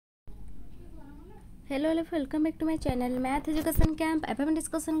Hello welcome back to my channel math education camp. एवं हम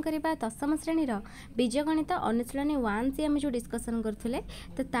discussion करबा दशम श्रेणी बीजगणित अनुशीलनी 1 से आम जो डिस्कसन करथिले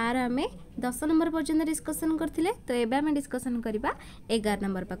तो तार आमे 10 नंबर पर्यंत डिस्कसन करथिले। तो एबे आमे डिस्कसन करबा 11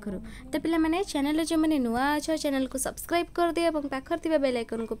 नंबर पाखरु। तो पिला माने चैनल जो माने नुआ अच्छा चैनल को सब्सक्राइब कर दियो और पाखर थिबा बेल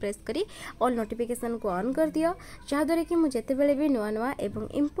आइकन को प्रेस करी ऑल नोटिफिकेशन को ऑन कर दियो, जहा द्वारा कि मु जते बेले भी नुआ नुआ एवं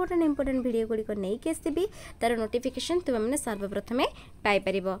इंपोर्टेंट वीडियो गुडी को नै के आसीबी तार नोटिफिकेशन तुम माने सर्वप्रथमे पाई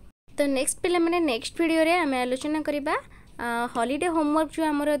परिबो। तो नेक्स्ट पिला माने नेक्स्ट वीडियो रे आमे आलोचना करिबा हॉलिडे होमवर्क जो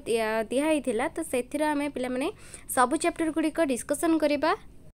हमर दिहाई थिला। तो सेथिरा आमे पिला माने सब चैप्टर गुडी को डिस्कशन करिबा।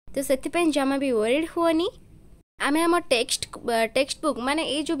 तो सेथि पे जमा भी वरीड हुआनी आमे हम टेक्स्ट बुक माने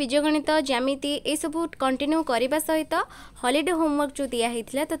ए जो बीजगणित ज्यामिति ए सब कंटिन्यू करबा सहित हॉलिडे होमवर्क जो दिहाई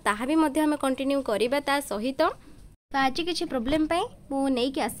थिला तो ताहा भी मध्ये हम कंटिन्यू करबा ता सहित। तो आज किसी प्रोब्लेम पाई मु नै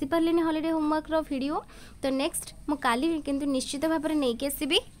के आसी परलिनी हॉलिडे होमवर्क रो वीडियो। तो नेक्स्ट मु काली किंतु निश्चित भाव में नै के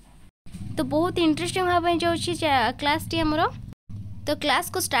आसीबी। तो बहुत इंटरेस्टिंग भाव जाऊँगी क्लास टी आमर। तो क्लास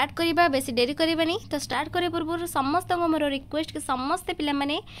को स्टार्ट करबा बेसी देरी करबानी। तो स्टार्ट करे पूर्व समस्त मोर रिक्वेस्ट कि समस्ते पिला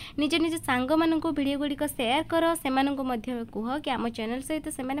माने निज निज सांग मान को वीडियो गुडी को शेयर कर से कह कि आम चैनल सहित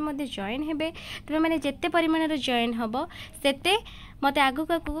से माने जॉइन हेबे। तुम माने जेते परिमाण रे जॉइन हबो सेते मते आगु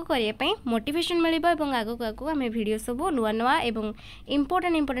आगु करिया पई मोटिवेशन मिलिबो एवं आगु आगु आमे वीडियो सब नुआ नुआ एवं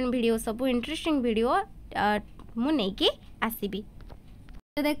इंपोर्टेंट वीडियो सब इंटरेस्टिंग वीडियो मु नै के आसीबी।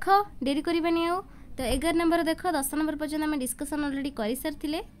 तो देख डेरी करबानी आउ। तो 11 नंबर देख 10 नंबर पर्यंत आम डिस्कसन ऑलरेडी कर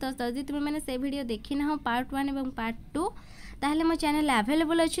सारी। तो जदि तुम मैंने से वीडियो देखी ना पार्ट 1 और पार्ट 2 ताहले मो चैनल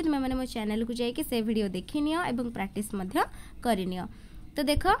अवेलेबल अच्छी। तुम मैंने मो चैनल को जाइए से वीडियो देखी नियो एवं प्रैक्टिस करनियो। तो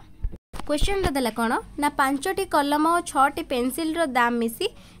देख क्वेश्चन देला कौन ना 5टी कलम और 6टी पेंसिल रो दाम मिसी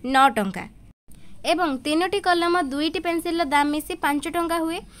 9 टंका एवं 3टी कलम 2टी पेंसिल रो दाम मिसी 5 टंका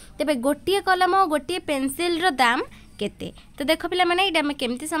हुए। तेबे गोटिए कलम और गोटिए पेंसिल रो दाम केते। तो देख पिला माने इटा हम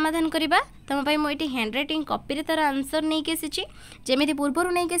केमती समाधान करिबा। तुम पई मोइटी हैंड राइटिंग कॉपी रे तार आंसर नै के आसीची जेमिति पूर्वरु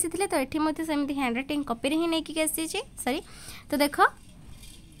नै के आसीथिले। तो एठी मते सेमिति हैंड राइटिंग कॉपी रे ही नै के आसीची सॉरी। तो देखो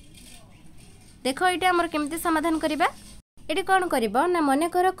इटा हमर केमती समाधान करिबा। एटी कोन करिबो ना मने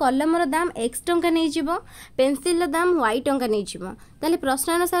कर कलम रो दाम x टंका नै जिवो पेंसिल रो दाम y टंका नै जिवो। ताले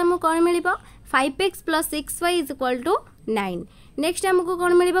प्रश्न अनुसार मु कोन मिलिबो 5x + 6y = 9। नेक्स्ट हमको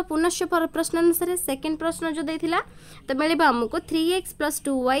कौन मिल पुनश्च प्रश्न अनुसार सेकेंड प्रश्न जो देथिला तो मिल आमको 3x +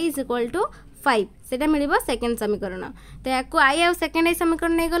 2y = 5 सेटा मिल सेकेंड समीकरण। तो या आई आ सेकेंड आई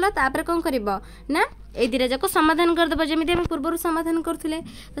समीकरण नहीं गला तापर कौन कर ना ए दिरा जाक समाधान करदेव जमी आम पूर्व समाधान करुले।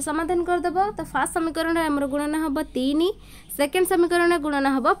 तो समाधान करदेव। तो फास्ट समीकरण आमर गुणन हम 3 सेकेंड समीकरण गुणन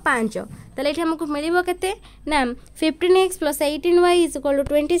हम 5। तो ये आमको मिल के ना 15x + 18y =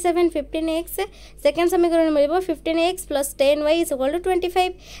 27 15x सेकेंड समीकरण मिल 15x + 10y =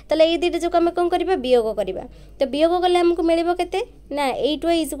 25। तो ये दुटा जो आम कौन कर वियोग करवा। तो वियोग कले आमको मिल के ना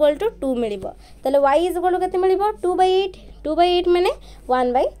 8y = 2 मिल। तो y के मिल 2/8 2/8 माने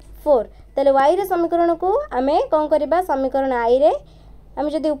 1/4। तेल y रे समीकरण को आमे कौन करबा समीकरण i रे आमे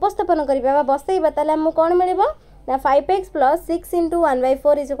जदि उपस्थापन करबा बसैबा ताले हम कौन मिलिबो ना 5x + 6 ×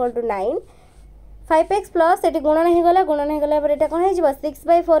 1/4 = 9 5x प्लस एटी गुणन हो गला पर एटा कोन हे जिवो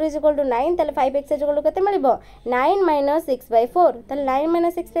 6/4 = 9। ताले 5x केते मिलिबो 9 - 6/4। ताले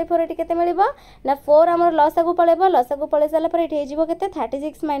 9 - 6/4 एटी केते मिलिबो ना 4 हमर लसागु पळे साला पर एटी हे जिवो केते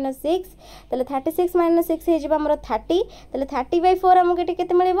 36 - 6। ताले 36 - 6 हे जिवो हमर 30। ताले 30/4 हमके एटी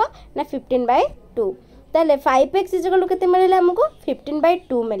केते मिलिबो ना 15/2। ताले 5x केते मिलिला हमको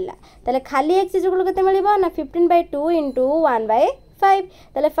 15/2 मिलला। ताले खाली x केते मिलिबो ना 15/2 × 1/5।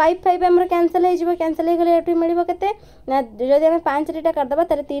 ताले 5 हमर कैंसिल हो जिवो कैंसिल हो गले एटी मिलिबो केते ना जदि हम 5 रेटा कर दबा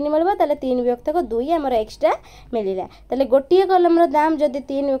ताले 3 मिलिबो। ताले 3 विभक्त को 2 हमर एक्स्ट्रा मिलिला। ताले गोटिए कलम रो दाम जदि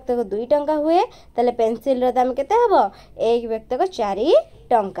 3 विभक्त को 2 टंका हुए ताले पेंसिल रो दाम केते हबो 1 विभक्त को 4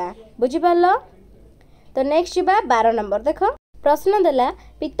 टंका। बुझि पालो। तो नेक्स्ट जिबा 12 नंबर देखो प्रश्न देला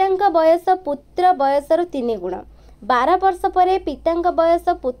पितांका बयस पुत्र बयसर 3 गुण 12 वर्ष पर पितांका बयस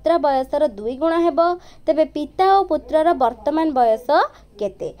पुत्र बयसर 2 गुण हेबो। तेबे पिता और पुत्रर वर्तमान बयस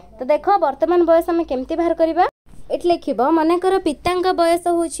केते। तो देखो वर्तमान बयस हम केमती बाहर करबा एट लिखिबो मने कर पितांका बयस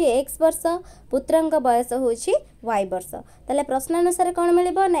होछि x वर्ष पुत्रंका बयस होछि y वर्ष। ताले प्रश्न अनुसार कोन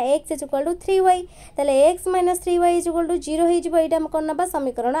मिलिबो ना x = 3y। ताले x - 3y = 0 हे जिवो। एटा हम कोन नबा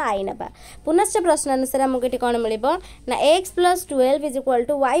समीकरण i नबा। पुनश्च प्रश्न अनुसार हमके एटी कोन मिलिबो ना x + 12 =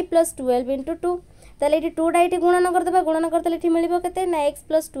 y + 12 × 2। ताले एटी 2 डाइटी गुणन करदबा गुणन करतले एटी मिलिबो केते ना x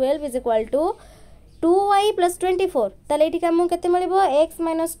 + 12 = 2y + 24। ताले एटी हमहु केते मिलिबो x -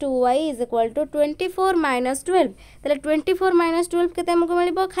 2y = 24 - 12। ताले 24 - 12 केते हमको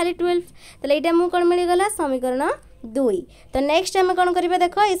मिलिबो खाली 12। ताले एटा हमहु कोन मिलि गला समीकरण 2। तो नेक्स्ट हम कोन करबा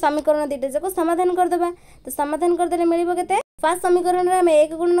देखो ए समीकरण दिटे जको समाधान कर दबा। तो समाधान कर देले मिलिबो केते फास्ट समीकरण में आम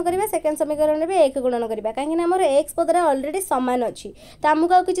 1 गुणन करवा सेकेंड समीकरण में भी 1 गुणन करवा कहीं आमर एक्स पदर अलरेडी सामान अच्छी तो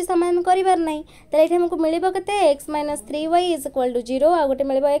आमको आउ किसी सामान करार ना तो ये आमको मिल के x minus 3y is equal to 0 आ गए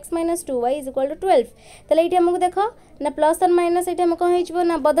मिल x minus 2y is equal to 12 तो ये आमको देख ना प्लस और माइनस ये आम कौन हो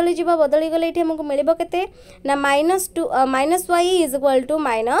ना बदली गले ये आमको मिल के ना minus y is equal to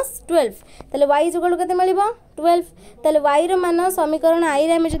minus 12 तो y इज इक्वल टू के मिल 12 ताले y रो मान समीकरण आई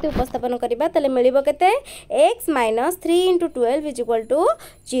रे जो उपस्थापन करवा ताले मिल के x minus 3 into 12 is equal to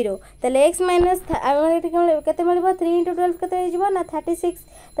 0 ताले एक्स माइनस के मिल 3 इंटू 12 के ना 36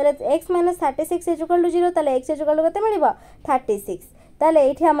 ताले x minus 36 is equal to 0 ताले एक्स इज इक्वल टू के मिल 36 ताले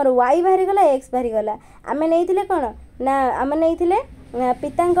ये आमर y बाहरी गला एक्स बाहरी गला आम नहीं कौन ना आम नहीं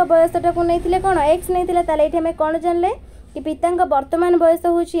पिता बयसटा को नहीं कौन एक्स नहीं ताले ये आम कौन जानले कि पिता वर्तमान बयस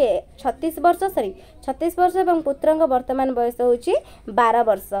हूँ 36 वर्ष 36 वर्ष और पुत्र वर्तमान बयस हूँ 12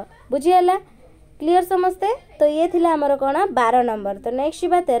 वर्ष बुझीगला क्लीयर समस्ते तो ये थिला आमर कौन 12 नंबर तो नेक्स्ट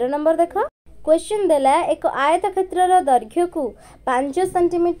बा 13 नंबर देख क्वेश्चन देला एक आयत क्षेत्र दैर्घ्य को 5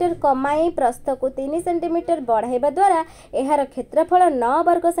 सेंटीमीटर कमाई प्रस्थ को 3 सेंटीमीटर बढ़ाइबा द्वारा यार क्षेत्रफल 9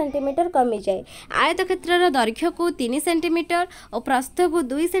 वर्ग सेंटीमीटर कमी जाए आयत क्षेत्र दैर्घ्य को 3 सेंटीमीटर और प्रस्थ को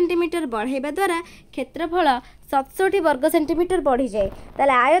 2 सेंटीमीटर बढ़ाइबा द्वारा क्षेत्रफल 67 वर्ग सेंटीमीटर बढ़ी जाए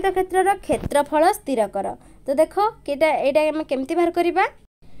ताले आयत क्षेत्र क्षेत्रफल स्थिर कर तो देख ये आम केमती बाहर करवा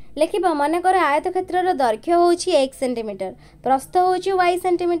लिखिब मनकर आयत क्षेत्र दैर्घ्य हूँ 1 सेंटीमीटर प्रस्थ हूँ y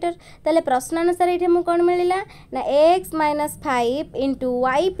सेंटीमीटर ताले प्रश्नानुसार ये कौन मिलला ना x minus 5 into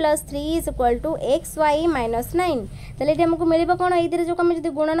y plus 3 is equal to x Y minus 9 ताले ये आमको मिल कौन ये जो आम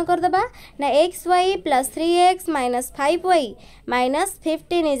जो गुणन करदे ना x Y plus 3x minus 5y minus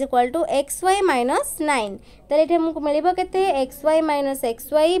 15 is equal to x Y minus 9 ताले ये आमको मिल के x Y minus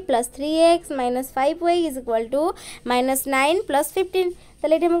x Y plus 3x minus 5y is equal to minus 9 plus 15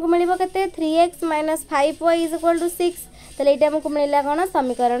 ताले ये आमको मिल के 3x minus 5y is equal to 6 ताले ये आमको मिलला कौन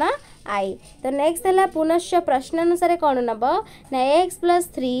समीकरण आई तो नेक्स्ट है पुनश्च प्रश्नानुसार कौन नब ना x plus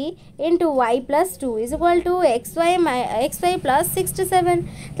 3 into Y plus 2 is equal to x Y plus 67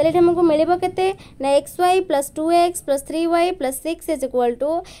 ताले ये आमको मिल के ना x Y plus 2x plus 3y plus 6 is equal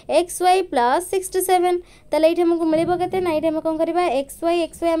to x Y plus 67 ताले ये आमको मिल के ना ये कौन करवा एक्स वाई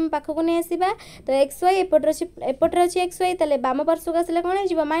आम पाखक नहीं आसवा तो एक्स वाई एपटे अच्छी एक्स वाई ताले बाम पार्श्वक आसले कौन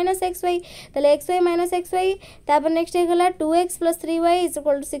हो माइनस एक्स वाई ताले x Y minus x Y तापर नेक्स्ट होगा 2x plus 3y is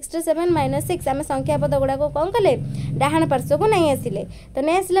equal to 67 minus 6 आम संख्या पद गुड़ा कौन कले डाहाण पार्श्व को नहीं आसिले तो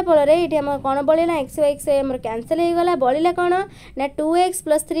नहीं आसला फल ये आम कौन बड़ा एक्स वाई आम कैनसल होगा बढ़ला कौन ना 2x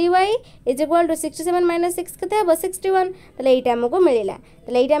plus 3y is equal to 67 minus 6 के 61 ताले ये आमको मिलला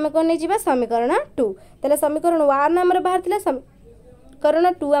ताले ये आम कौन नहीं समीकरण 2 ताले समीकरण 1 आमर बाहर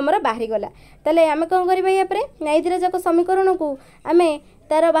समीकरण 2 आमर बाहरी गला ताले आम कौन करबा या परे ना इधर जाक समीकरण को आम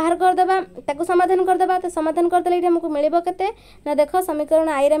तार बाहर करदे ताको समाधान करदे तो समाधान करदे ये आमको मिल के ना देख समीकरण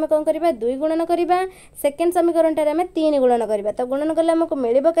आई आम कौन करवा 2 गुणन करवा सेकेंड समीकरण टारे आम 3 गुणन करवा तो गुणन कले आमको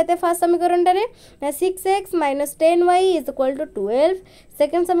मिल के फास्ट समीकरण टारे ना 6x minus 10y is equal to 12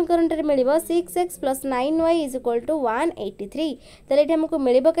 second समीकरण टारे मिल 6x plus 9y is equal to 183 ताले ये आमको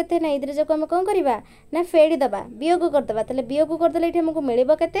मिल के ना इधर जो आम कौन करवा ना फेड़ी दबा वियोग करदे ताले वियोग करदे ये आमको मिल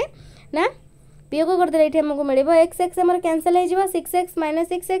के ना वियोग करदे ये आमको मिल x आमर कैनसल हो 6x माइनस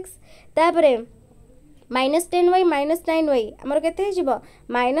 6x तापर माइनस 10y माइनस 9y आमर के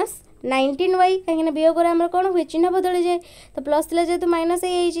माइनस 19y कहीं वियोग आमर कौन हुए चिन्ह बदली जाए तो प्लस थी जेहतु माइनस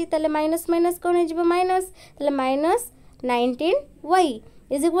हो माइनस माइनस कौन हो minus minus 19y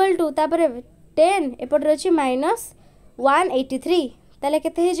is equal to तापर 10 एपटे अच्छी माइनस 183 ताले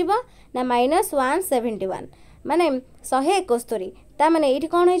केते हो ना माइनस 171 माने 171 ता माने ये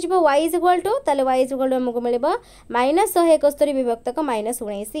कौन हो y इज इक्वल टू ताले y इज इक्वल टू आमको मिल minus 171 विभक्तक minus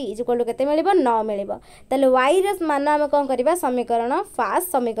 19 is equal to केते मिल 9 मिल ताले y रे मान आम कौन करवा समीकरण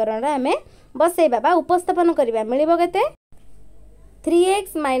फास्ट समीकरण आम बसैबा उपस्थापन करवा मिल के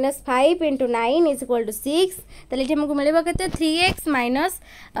 3x minus 5 into 9 is equal to 6 ताले ये आमको मिल के 3x minus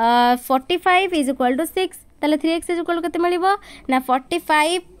 45 is equal to 6 ताले 3x इज इक्वल के मिल ना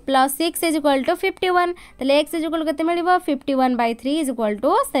 45 प्लस 6 इज इक्वल टू 51 ताले x इज इक्वल के मिल 51 बाई 3 इज इक्वल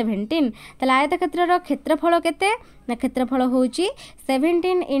टू 17 ताले आयत क्षेत्र क्षेत्रफल केते ना क्षेत्रफल हूँ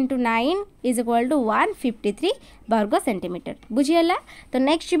 17 इंटू 9 इज इक्वल टू 153 वर्ग सेंटीमीटर बुझीगला तो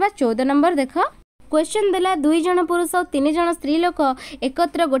नेक्स्ट जा 14 नंबर देख क्वेश्चन देला 2 जन पुरुष और 3 जन स्त्री लोक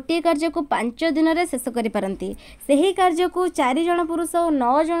एकत्र गोटे कार्य को 5 दिन में शेष करिपारंती सही कार्य को 4 जन पुरुष और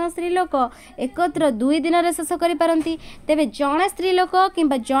 9 जन स्त्री लोक एकत्र 2 दिन में शेष करिपारंती तेबे जणे स्त्री लोक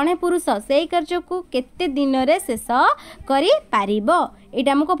किंबा जणे पुरुष सही कार्य को केते दिन में शेष करि पारिबो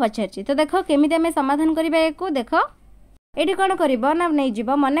एटा हमको पछारछि तो देखो केमिति हमें समाधान करिबा एको देखो एटी कौन कर ना नहीं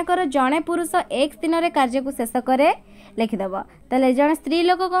जीव मन कर जड़े पुरुष x दिन में कार्य को शेष कै लिखिदेव। ताले जन स्त्री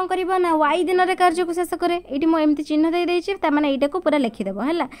लोक कौन कर ना वाई दिन में कार्य को शेष कै ये मुझे चिन्ह दे देती यहाँ को पूरा लिखिदेव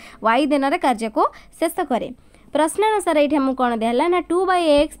है वाई दिन में कार्य को शेष कै। प्रश्न अनुसार ये आमको कौन दिहला ना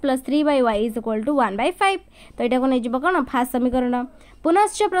 2/x + 3/y = 1/5 तो यहाँ को नहीं कौन फास्ट समीकरण।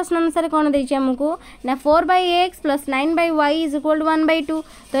 पुनश्च प्रश्न अनुसार कौन देती आमको ना 4/x + 9/y = 1/2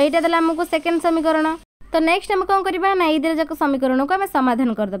 तो यहाँ देला आमको सेकेंड समीकरण। तो नेक्स्ट आम कौन करवा ना ये जाक समीकरण को आम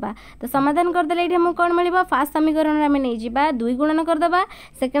समाधान करदे। तो समाधान करदे ये आमको कौन मिल फास्ट समीकरण आम नहीं 2 गुणन करदे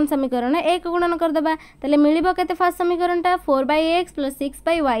सेकेंड समीकरण 1 गुणन करदे ताले मिल के फास्ट समीकरणटा 4/x +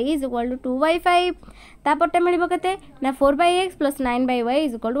 6/y = 2/5 तापरटा मिल के ना 4/x + 9/y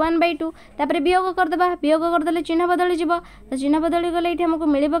 = 1/2 तापर वियोग करदे वियोग करदे चिन्ह बदली जीव तो चिन्ह बदली गले ये आमको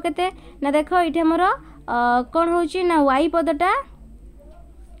मिल के ना देख ये आमर कौन हो ना y पदटा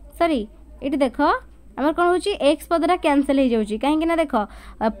सॉरी ये देख आमर कौन हो एक्स पदटा कैंसल हो जाऊँगी कहीं देख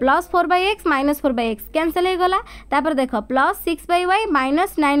 +4/x - 4/x कैंसल हो गला तापर देख +6/y -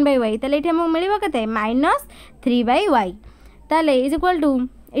 9/y ताले ये आमको मिल के -3/y ताले =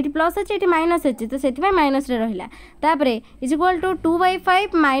 ये प्लस अच्छे ये माइनस अच्छे तो से माइनस रहा तापर =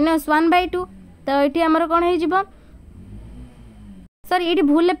 2/5 - 1/2 तो ये आमर कौन हो सॉरी ये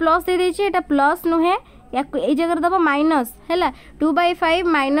भूल प्लस दे देछे एटा प्लस नुहे या जगह दब माइनस है 2/5 -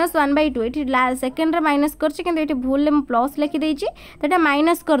 1/2 ये सेकेंड माइनस कर भूल प्लस लिखिदे तो ये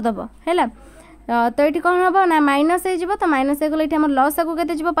माइनस करदब है तो ये कौन हम ना माइनस हो तो माइनस हो गले लस को के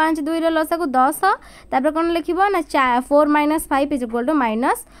 5 2 लस को 10 तापर कौन लिख ना 4 - 5 =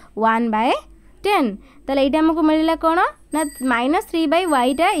 -1/10 ताले ये आमको मिलला कौन ना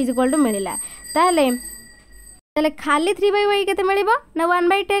 -3/y टा = मिलला ताले खाली 3/y के मिल ना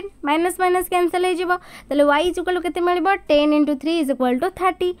 1/10 माइनस माइनस कैंसल हो y के मिल 10 × 3 =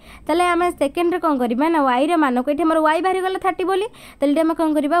 30 ताले आम सेकेंड कौन करवा ना y मान को ये y बाहरी गला 30 बोली ताले आम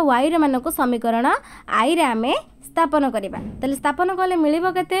कौन करवा y मान को समीकरण आई रे आम स्थापन करवा ताले स्थापन कले मिल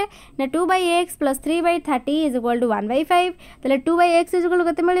के ना 2/x + 3/30 = 1/5 ताले 2/x के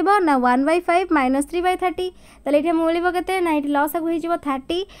मिल ना 1/5 - 3/30 ताले ये मिल के ना ये लस को हो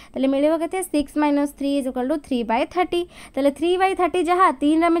 30 ताले मिल के 6 - 3 = 3/30 ताले 3/30 जहाँ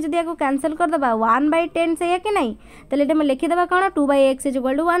 3 आम जब या कैंसल करदे 1/10 से कि नहीं ताले ये लिखिदे कौन 2/x =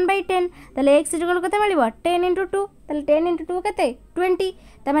 1/10 ताले x के मिल 10 × 2 ताले 10 × 2 के 20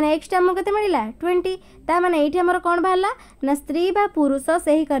 ताने एक्सटा आमको के मिला 20 ताने ये आमर कौन बाहर ना स्त्री बा पुरुष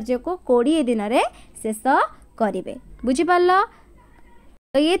से ही कार्य को 20 दिन में शेष करेंगे बुझीपार।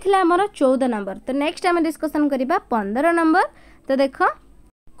 तो ये थी आमर 14 नंबर। तो नेक्स्ट आम डिस्कसन करवा 15 नंबर। तो देख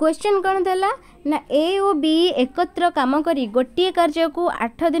क्वेश्चन कौन देला ना ए और बी एकत्र काम करी गोटे कार्य को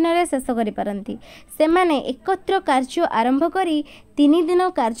 8 दिन में शेष करि से माने एकत्र कार्य आरंभ करी 3 दिन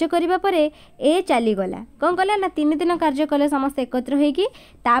कार्य करिबा परे ए चलीगला कौन कला ना 3 दिन कार्य कले समस्त एकत्र होगी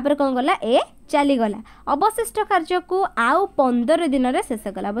तापर कौन कला ए चलीगला अवशिष्ट कार्य को आउ 15 दिन में शेष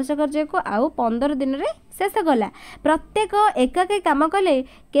कला अवशिष्ट कार्य को आउ 15 दिन में शेष कला प्रत्येक एकाकी काम कले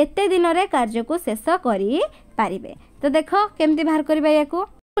केते दिन में कार्य को शेष करि पारिबे। तो देख केमती बाहर करबा याको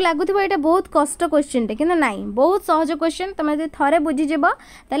लगुवा ये बहुत कष्ट क्वेश्चन टे कि नाई बहुत सहज क्वेश्चन तुम जो थे बुझीज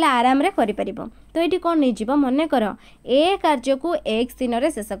ताले आराम रे करि परिबो। तो ये कौन नहीं मन कर ए कार्य को x दिन में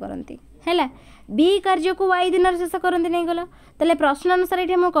शेष करती है बी कार्य को y दिन में शेष करती नहीं गल ताले प्रश्न अनुसार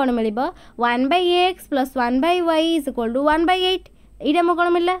ये कौन मिल 1/x + 1/y = 1/8 ये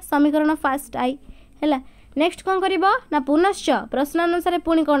कौन मिलला समीकरण फास्ट आई है। नेक्स्ट कौन कर ना पुनश्च प्रश्न अनुसार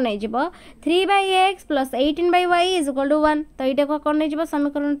पुणी कौन नहीं 3/x + 18/y = 1 तो ये कौन नहीं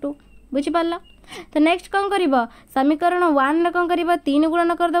समीकरण 2 बुझीपार। तो नेक्स्ट कौन कर समीकरण 1 कौन कर 3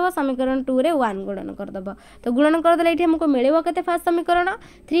 गुणन करदेव समीकरण 2 रे 1 गुणन करदेव। तो गुणन करदे ये आमको मिल के फास्ट समीकरण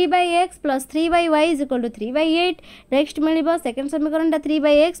 3/x + 3/y = 3/8 नेक्स्ट मिल सेकेंड समीकरण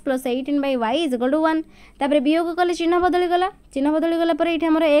 3/x + 18/y = 1 तापर वियोग कले चिन्ह बदली गला पर ये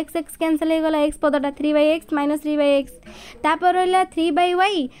आमर x x कैंसल हो गला x पदटा 3/x - 3/x तापर रहा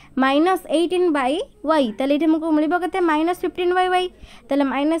 3/y - 18/y ताले ये आमको मिल के -15/y ताले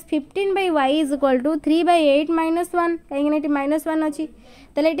 -15/y = 3/8 - 1 कहीं -1 अच्छी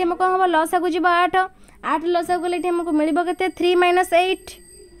ताले ये कौन हम लसा को जीव 8 लसा गले ये आमको मिल के 3 -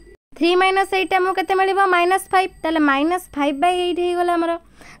 8 आमको के मिल -5 ताले -5/8 हो गला आमर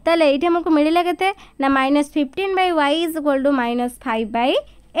ताले ये आमको मिलला के ना -15/y =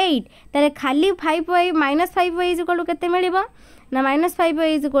 -5/8 ताले खाली 5y -5y के मिल ना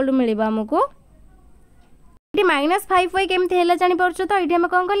 -5y मिल आमको ये -5y केमती है जापर तो ये आम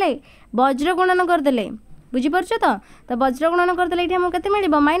कौन कले वज्र गुणन करदे बुझीपार तो वज्र गुणन करदे ये आमको के मिल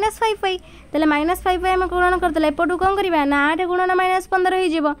 -5y ताले -5y आम गुणन करदे एपटू कौन करवा ना 8 गुणन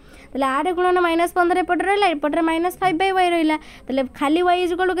 -15 हो 8 गुणन -15 एपटे रहा एपटे -5/y रहा ताले खाली y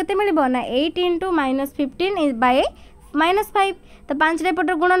के मिल ना 8 × -15/5 -5 तो 5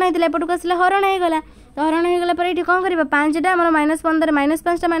 एपट गुणन होता एपटू आसला हरण हो गला तो हरण हो गला ये कौन कर 5 आम -15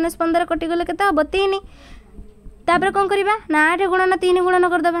 -5 -15 कटिगले के हम 3 तापर कौन करवा ना 8 गुणन 3 गुणन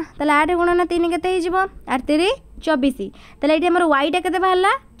करदे ताले 8 गुणन 3 के 8 3 24 ताले ये आम वाईटा के बाहर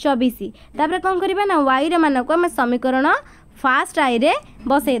 24 तापर कौन करवा ना वाईर मान को आम समीकरण फास्ट आई रे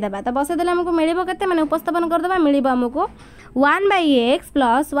बसईदेवा तो बसईदे आमको मिल के मैंने उपस्थापन करदे मिल आमको 1/x +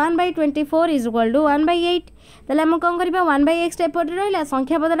 1/24 = 1/8 ताले आम कौन करवा 1/x एपट रहा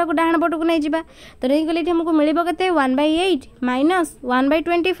संख्या बदल को डाण पट को नहीं जावा तो रहीगले आमको मिल के 1/8 -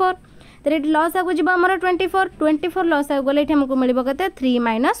 1/24 तो ये लस आगे जी आम 24 लस आगे गले आमको मिल के 3 -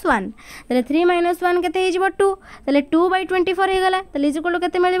 1 तो 3 - 1 के 2 तो 2/24 होगा तो इक्वल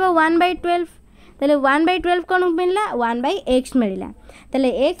के मिल 1/12 तो 1/12 कौन मिलला 1/x मिलला तो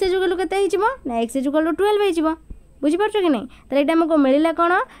x इक्वल के ना x इक्वल 12 हो बुझीपार कि नहीं तो ये आमको मिलला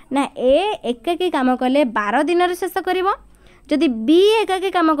कौन ना ए एकाकी काम कले 12 दिन में शेष कर जदि बी एकाकी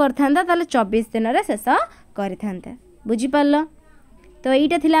काम करता 24 दिन में शेष कर बुझीपार तो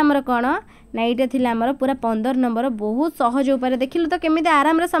यहीटा थिला आमर कौन ना यहाँ थी आमर पूरा 15 नंबर बहुत सहज उपाय देखिलु तो केमी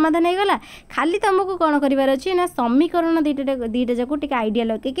आराम समाधान हो गला खाली तुमको कौन करार अच्छी ना समीकरण दीटा जाक टे आइडिया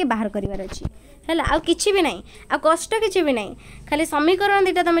लगे बाहर करार अच्छी है आ कि भी ना आ कष्ट कि भी ना खाली समीकरण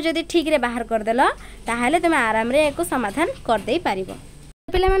दीटा तुम जब ठीक रे बाहर करदेल ताहले तुम आराम रे एको समाधान करदे पारिब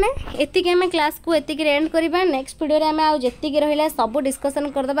पिला माने एतिक आम क्लास को एतिक एंड करबा नेक्स्ट वीडियो रे आम आ जेतिक रहिला सब डिस्कशन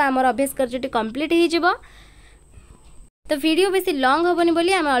करदबा हमर अभ्यास कार्य कंप्लीट हो जिवो तो वीडियो बेसी लॉन्ग हेनी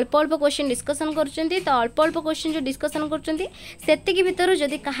बोली आम अल्प अल्प क्वेश्चन डिस्कसन करछंती तो अल्प अल्प क्वेश्चन जो डिस्कसन करछंती सेतिक भितर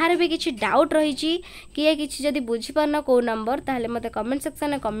जदि कहार भी किछि डाउट रही किए किछि जदि बुझी पारना को नंबर ताहले मते कमेंट सेक्शन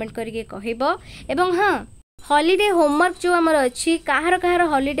में कमेंट करके कहइबो एवं हाँ हॉलिडे होमवर्क जो आमर अच्छी कहार कहार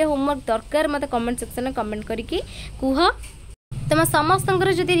हॉलिडे होमवर्क दरकार मते कमेंट सेक्शन में कमेंट करके कुह तुम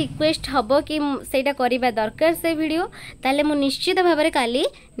समस्तंकर जदि रिक्वेस्ट हबो कि सेटा करिबा दरकार से वीडियो ताहले मु निश्चित भाव में काली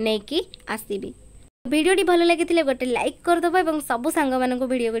नेकी आसीबी वीडियोटी भल लगी गोटे लाइक करदब और सब सांग मानक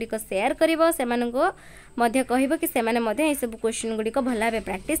वीडियो गुड़िक शेयर कर कह कि से सब क्वेश्चन गुड़िक भल भाव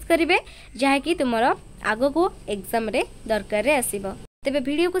प्रैक्टिस करेंगे जहाँकि तुम आग को एग्जाम रे दरकार रे आसीबो तेबे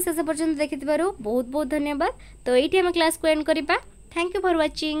वीडियो को शेष पर्यंत देखिथिबारु बहुत बहुत धन्यवाद तो ये आम क्लास को एंड करबा thank you for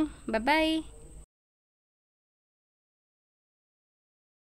watching bye bye.